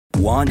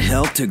Want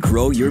help to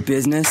grow your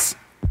business?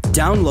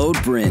 Download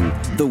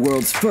BRiN, the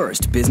world's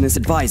first business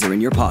advisor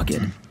in your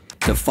pocket.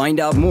 To find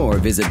out more,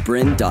 visit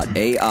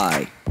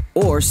BRiN.ai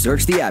or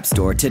search the App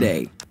Store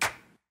today.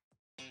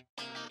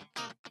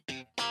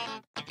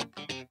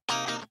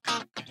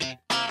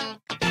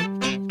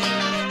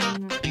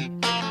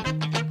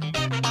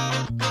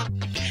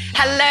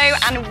 Hello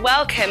and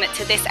welcome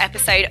to this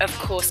episode of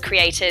Course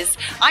Creators.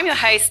 I'm your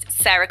host,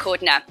 Sarah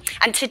Cordiner,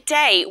 and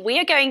today we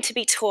are going to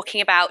be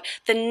talking about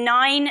the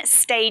 9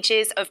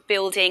 stages of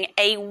building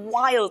a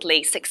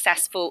wildly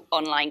successful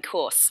online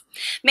course.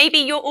 Maybe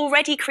you're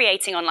already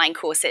creating online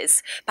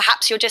courses.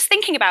 Perhaps you're just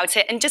thinking about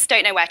it and just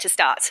don't know where to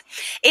start.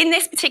 In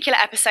this particular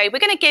episode, we're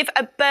going to give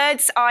a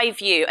bird's eye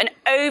view, an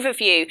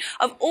overview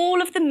of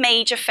all of the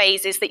major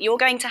phases that you're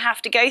going to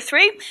have to go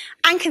through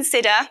and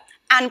consider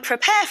and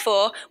prepare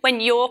for when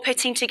you're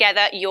putting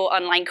together your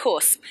online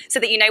course, so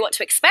that you know what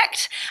to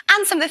expect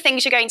and some of the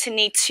things you're going to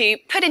need to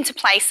put into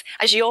place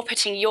as you're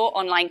putting your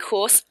online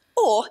course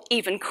or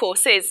even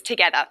courses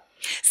together.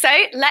 So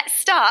let's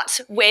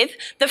start with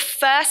the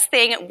first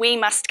thing we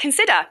must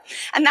consider,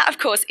 and that of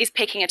course is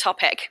picking a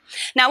topic.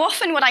 Now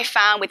often what I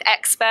found with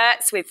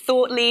experts, with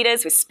thought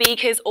leaders, with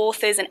speakers,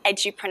 authors and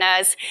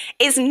edupreneurs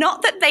is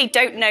not that they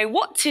don't know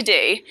what to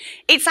do,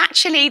 it's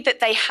actually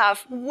that they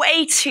have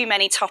way too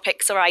many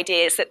topics or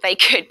ideas that they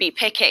could be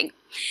picking.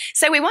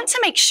 So we want to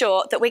make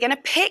sure that we're going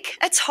to pick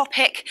a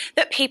topic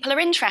that people are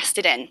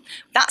interested in.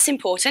 That's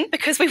important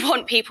because we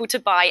want people to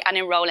buy and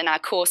enroll in our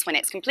course when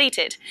it's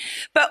completed.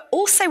 But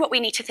also what we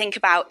need to think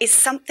about is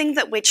something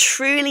that we're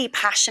truly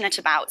passionate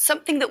about,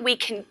 something that we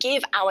can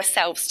give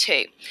ourselves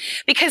to.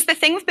 Because the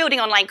thing with building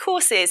online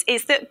courses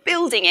is that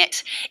building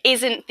it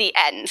isn't the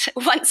end.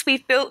 Once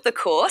we've built the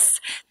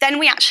course, then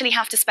we actually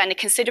have to spend a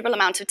considerable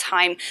amount of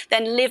time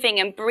then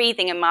living and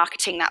breathing and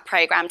marketing that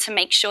program to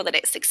make sure that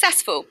it's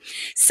successful.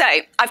 So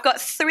I've got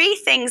 3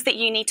 things that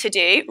you need to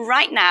do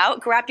right now.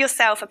 Grab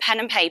yourself a pen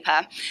and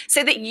paper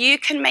so that you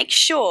can make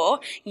sure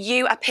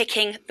you are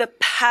picking the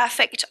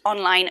perfect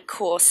online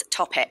course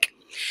topic.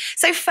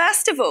 So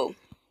first of all,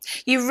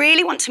 you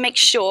really want to make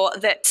sure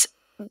that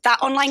that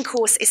online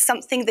course is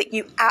something that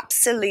you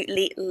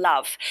absolutely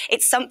love.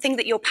 It's something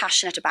that you're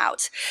passionate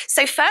about.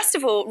 So first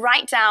of all,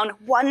 write down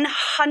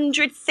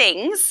 100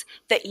 things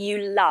that you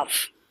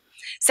love,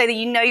 so that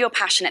you know you're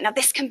passionate. Now,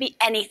 this can be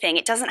anything.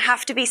 It doesn't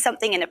have to be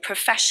something in a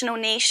professional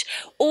niche.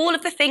 All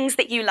of the things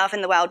that you love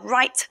in the world,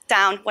 write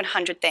down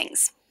 100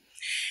 things.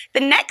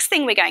 The next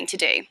thing we're going to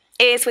do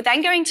is we're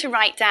then going to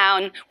write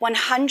down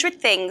 100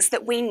 things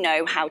that we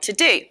know how to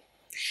do.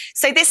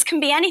 So this can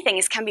be anything.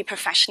 This can be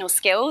professional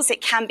skills.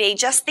 It can be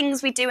just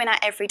things we do in our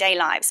everyday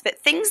lives, but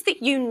things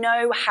that you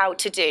know how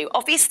to do.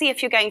 Obviously,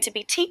 if you're going to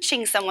be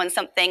teaching someone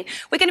something,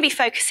 we're going to be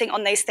focusing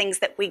on those things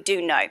that we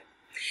do know.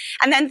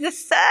 And then the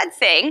third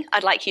thing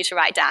I'd like you to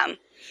write down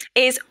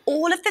is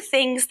all of the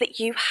things that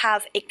you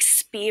have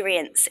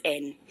experience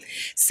in.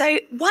 So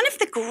one of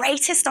the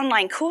greatest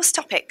online course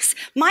topics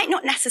might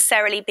not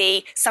necessarily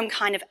be some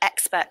kind of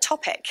expert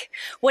topic.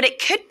 What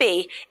it could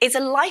be is a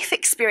life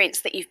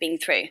experience that you've been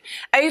through.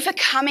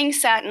 Overcoming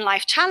certain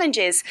life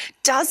challenges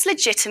does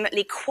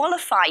legitimately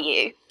qualify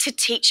you to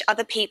teach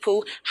other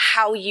people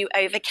how you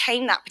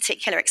overcame that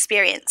particular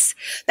experience.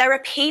 There are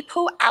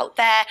people out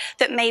there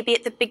that may be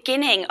at the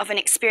beginning of an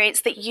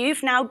experience that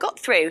you've now got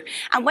through,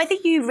 and whether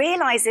you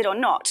realize it or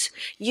not,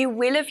 you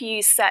will have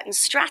used certain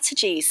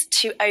strategies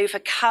to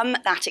overcome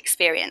that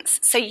experience.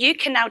 So you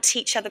can now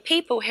teach other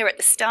people who are at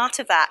the start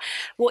of that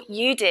what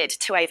you did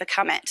to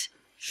overcome it.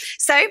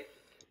 So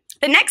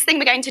the next thing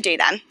we're going to do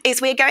then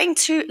is we're going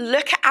to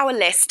look at our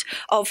list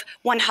of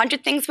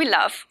 100 things we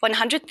love,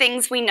 100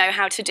 things we know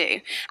how to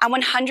do, and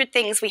 100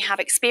 things we have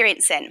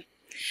experience in.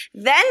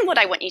 Then what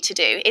I want you to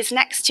do is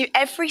next to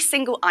every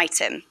single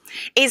item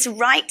is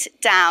write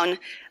down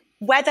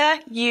whether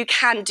you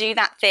can do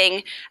that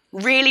thing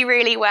really,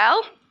 really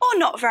well or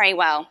not very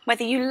well.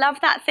 Whether you love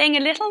that thing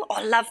a little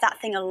or love that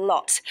thing a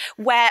lot.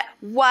 Where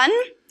 1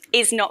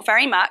 is not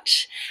very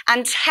much,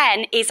 and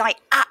 10 is I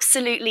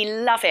absolutely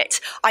love it.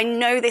 I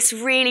know this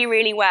really,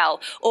 really well,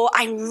 or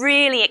I'm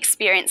really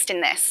experienced in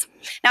this.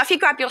 Now, if you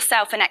grab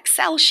yourself an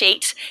Excel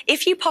sheet,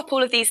 if you pop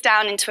all of these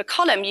down into a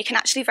column, you can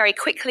actually very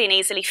quickly and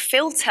easily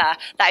filter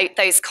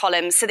those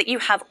columns so that you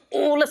have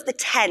all of the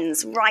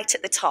 10s right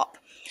at the top.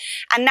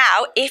 And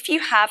now, if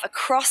you have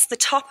across the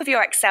top of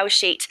your Excel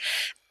sheet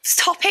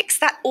topics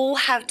that all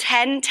have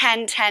 10,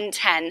 10, 10,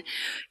 10,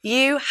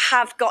 you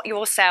have got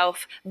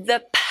yourself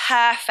the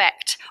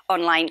perfect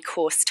online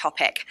course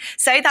topic.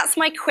 So that's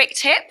my quick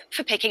tip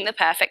for picking the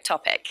perfect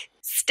topic.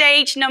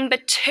 Stage number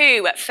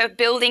 2 for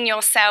building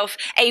yourself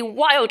a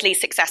wildly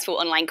successful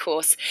online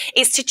course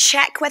is to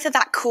check whether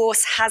that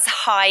course has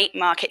high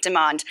market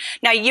demand.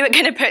 Now, you are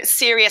going to put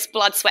serious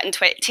blood, sweat and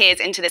tears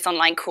into this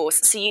online course,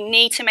 so you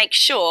need to make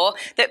sure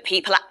that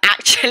people are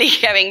actually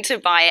going to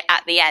buy it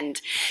at the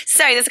end.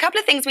 So there's a couple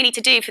of things we need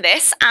to do for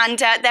this, and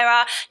there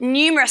are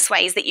numerous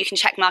ways that you can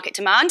check market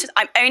demand.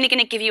 I'm only going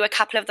to give you a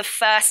couple of the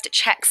first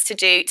checks to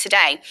do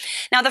today.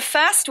 Now, the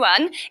first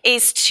one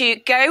is to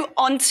go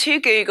onto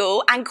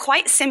Google and quite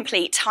quite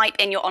simply type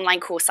in your online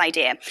course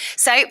idea.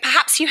 So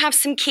perhaps you have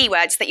some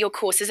keywords that your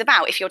course is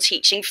about. If you're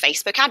teaching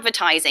Facebook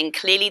advertising,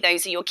 clearly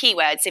those are your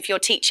keywords. If you're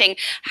teaching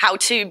how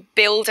to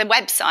build a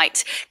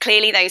website,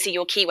 clearly those are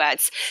your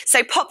keywords.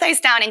 So pop those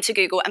down into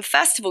Google and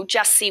first of all,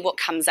 just see what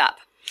comes up.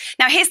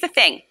 Now, here's the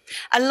thing.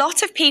 A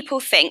lot of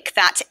people think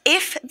that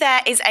if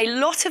there is a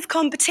lot of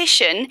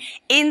competition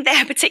in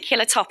their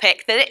particular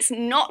topic, that it's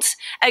not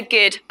a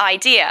good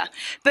idea.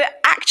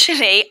 But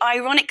actually,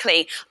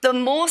 ironically, the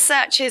more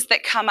searches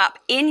that come up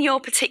in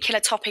your particular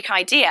topic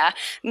idea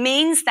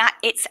means that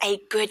it's a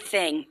good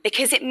thing,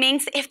 because it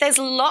means that if there's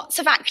lots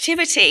of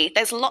activity,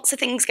 there's lots of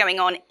things going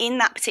on in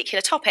that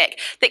particular topic,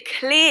 that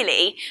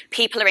clearly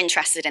people are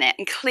interested in it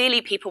and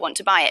clearly people want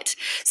to buy it.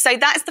 So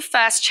that is the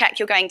first check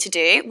you're going to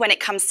do when it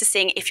comes to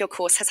seeing if your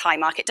course has high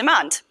market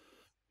demand.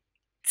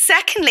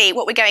 Secondly,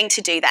 what we're going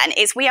to do then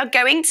is we are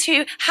going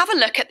to have a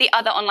look at the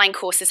other online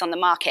courses on the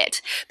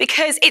market,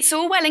 because it's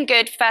all well and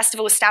good, first of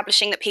all,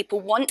 establishing that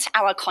people want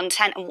our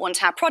content and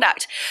want our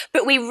product,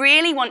 but we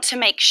really want to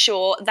make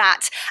sure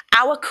that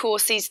our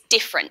course is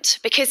different,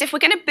 because if we're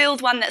going to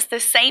build one that's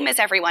the same as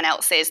everyone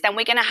else's, then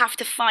we're going to have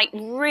to fight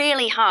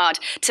really hard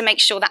to make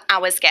sure that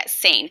ours gets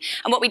seen.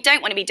 And what we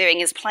don't want to be doing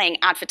is playing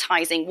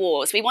advertising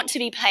wars. We want to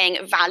be playing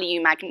value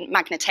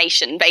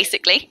magnetation,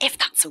 basically, if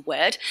that's a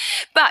word.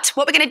 But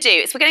what we're going to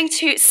do is we're going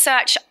to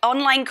search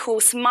online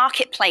course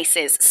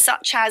marketplaces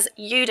such as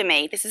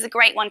Udemy. This is a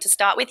great one to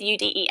start with,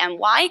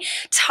 UDEMY.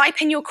 Type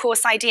in your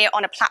course idea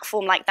on a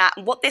platform like that,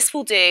 and what this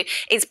will do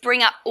is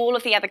bring up all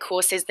of the other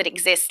courses that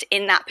exist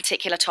in that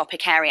particular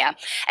topic area.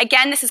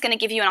 Again, this is going to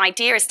give you an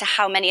idea as to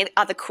how many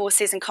other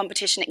courses and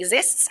competition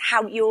exists,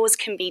 how yours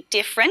can be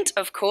different,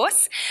 of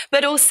course,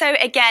 but also,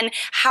 again,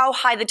 how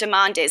high the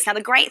demand is. Now,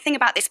 the great thing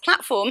about this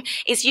platform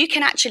is you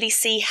can actually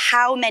see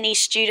how many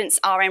students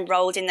are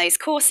enrolled in those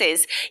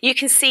courses. You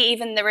can see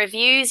even the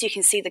reviews, you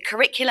can see the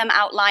curriculum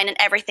outline and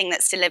everything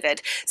that's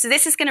delivered. So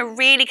this is going to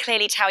really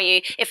clearly tell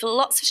you if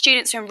lots of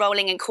students are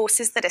enrolling in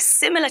courses that are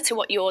similar to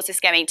what yours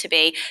is going to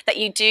be, that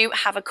you do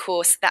have a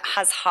course that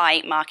has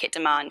high market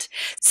demand.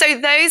 So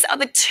those are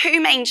the two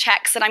main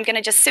checks that I'm going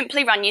to just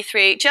simply run you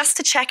through just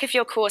to check if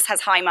your course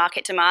has high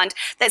market demand.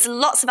 There's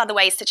lots of other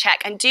ways to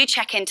check, and do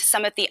check into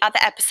some of the other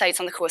episodes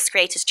on the Course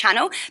Creators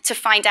channel to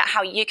find out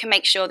how you can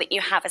make sure that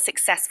you have a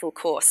successful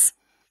course.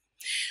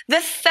 The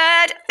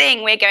third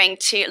thing we're going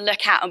to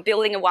look at on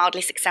building a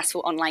wildly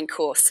successful online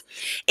course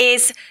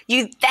is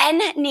you then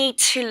need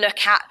to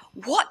look at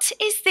what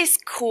is this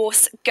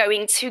course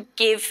going to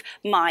give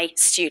my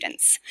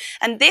students?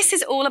 And this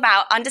is all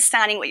about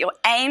understanding what your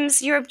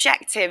aims, your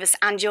objectives,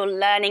 and your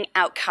learning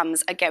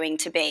outcomes are going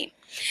to be.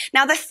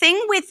 Now, the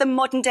thing with the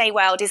modern day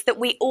world is that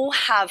we all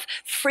have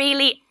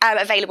freely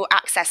available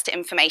access to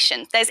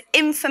information. There's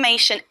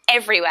information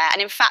everywhere.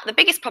 And in fact, the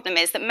biggest problem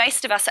is that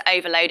most of us are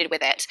overloaded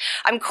with it.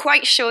 I'm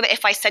quite sure that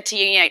if I said to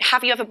you,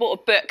 have you ever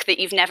bought a book that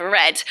you've never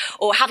read?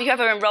 Or have you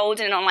ever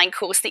enrolled in an online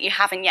course that you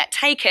haven't yet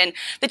taken?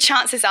 The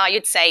chances are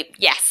you'd say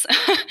yes.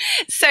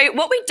 So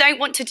what we don't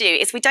want to do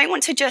is we don't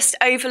want to just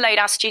overload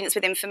our students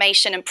with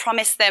information and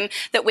promise them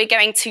that we're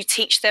going to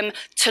teach them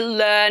to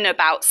learn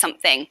about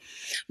something.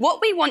 What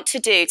we want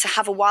to do to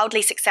have a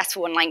wildly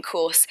successful online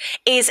course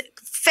is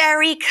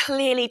very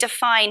clearly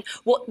define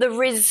what the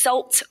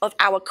result of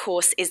our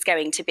course is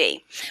going to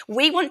be.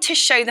 We want to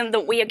show them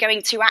that we are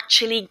going to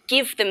actually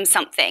give them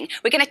something.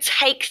 We're going to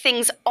take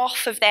things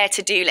off of their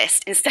to-do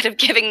list instead of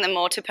giving them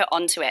more to put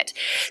onto it.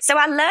 So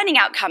our learning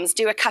outcomes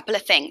do a couple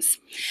of things.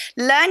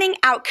 Learning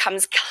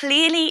outcomes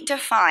clearly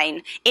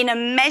define in a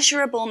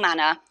measurable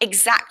manner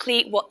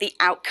exactly what the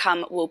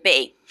outcome will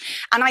be.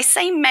 And I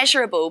say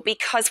measurable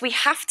because we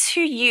have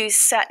to use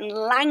certain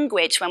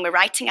language when we're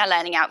writing our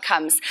learning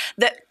outcomes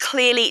that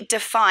clearly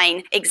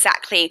define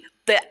exactly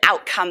the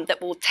outcome that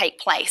will take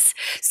place.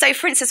 So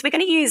for instance, we're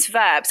going to use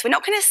verbs. We're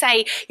not going to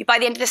say by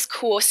the end of this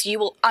course you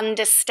will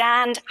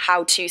understand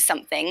how to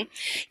something.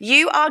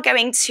 You are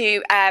going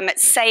to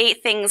say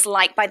things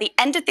like by the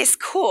end of this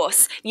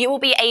course you will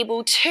be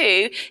able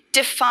to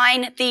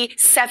define the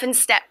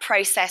 7-step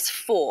process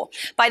for.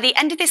 By the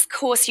end of this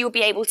course you will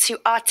be able to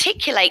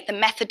articulate the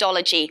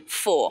methodology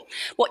for.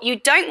 What you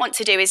don't want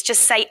to do is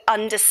just say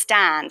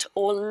understand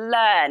or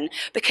learn,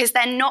 because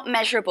they're not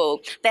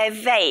measurable, they're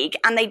vague,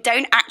 and they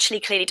don't actually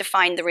clearly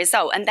define the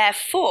result, and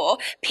therefore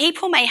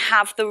people may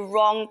have the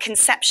wrong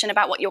conception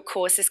about what your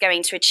course is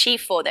going to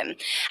achieve for them.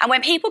 And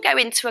when people go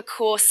into a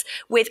course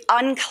with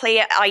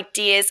unclear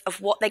ideas of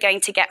what they're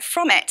going to get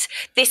from it,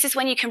 this is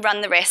when you can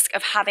run the risk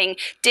of having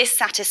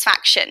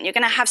dissatisfaction. You're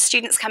going to have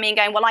students coming and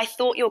going, well, I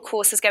thought your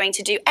course was going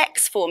to do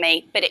X for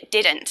me, but it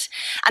didn't.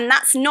 And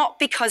that's not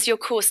because your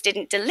course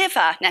didn't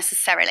deliver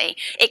necessarily.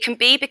 It can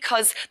be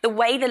because the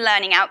way the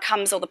learning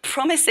outcomes or the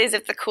promises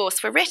of the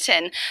course were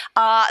written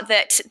are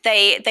that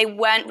they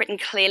weren't written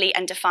clearly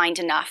and defined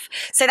enough.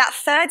 So that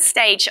third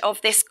stage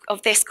of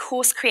this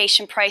course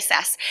creation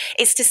process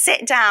is to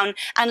sit down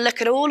and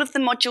look at all of the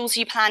modules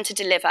you plan to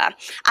deliver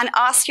and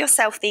ask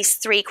yourself these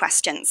 3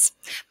 questions.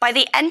 By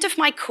the end of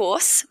my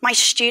course, my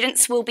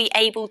students will be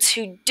able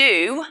to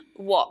do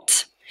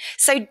what?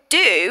 So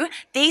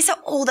these are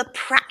all the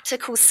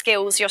practical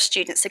skills your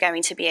students are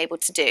going to be able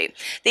to do.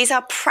 These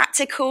are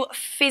practical,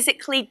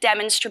 physically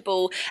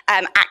demonstrable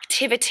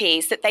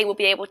activities that they will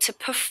be able to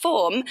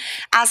perform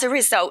as a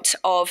result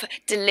of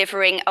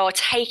delivering or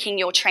taking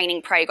your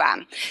training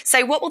program.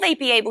 So what will they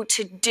be able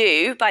to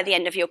do by the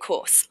end of your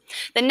course?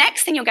 The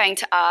next thing you're going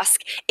to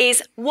ask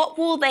is, what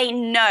will they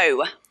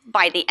know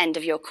by the end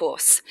of your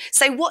course?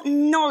 So what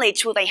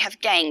knowledge will they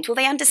have gained? Will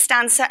they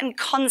understand certain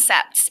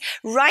concepts?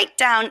 Write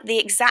down the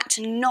exact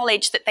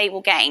knowledge that they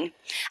will gain.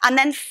 And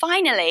then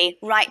finally,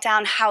 write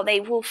down how they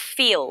will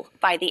feel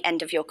by the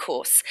end of your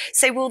course.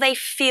 So will they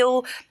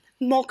feel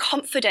more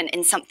confident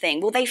in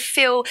something? Will they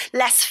feel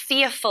less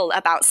fearful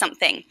about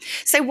something?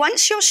 So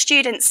once your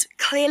students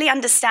clearly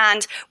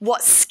understand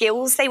what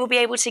skills they will be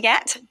able to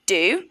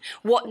do,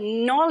 what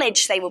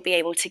knowledge they will be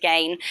able to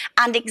gain,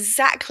 and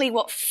exactly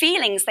what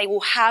feelings they will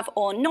have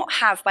or not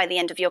have by the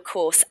end of your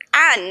course,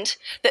 and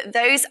that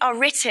those are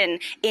written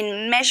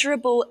in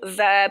measurable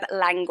verb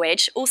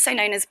language, also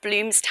known as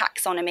Bloom's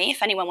taxonomy,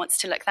 if anyone wants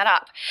to look that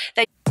up.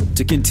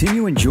 To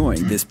continue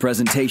enjoying this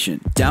presentation,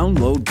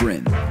 download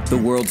BRiN, the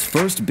world's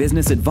first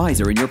business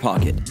advisor in your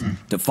pocket.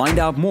 To find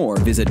out more,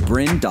 visit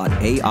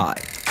BRiN.ai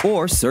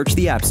or search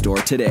the App Store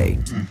today.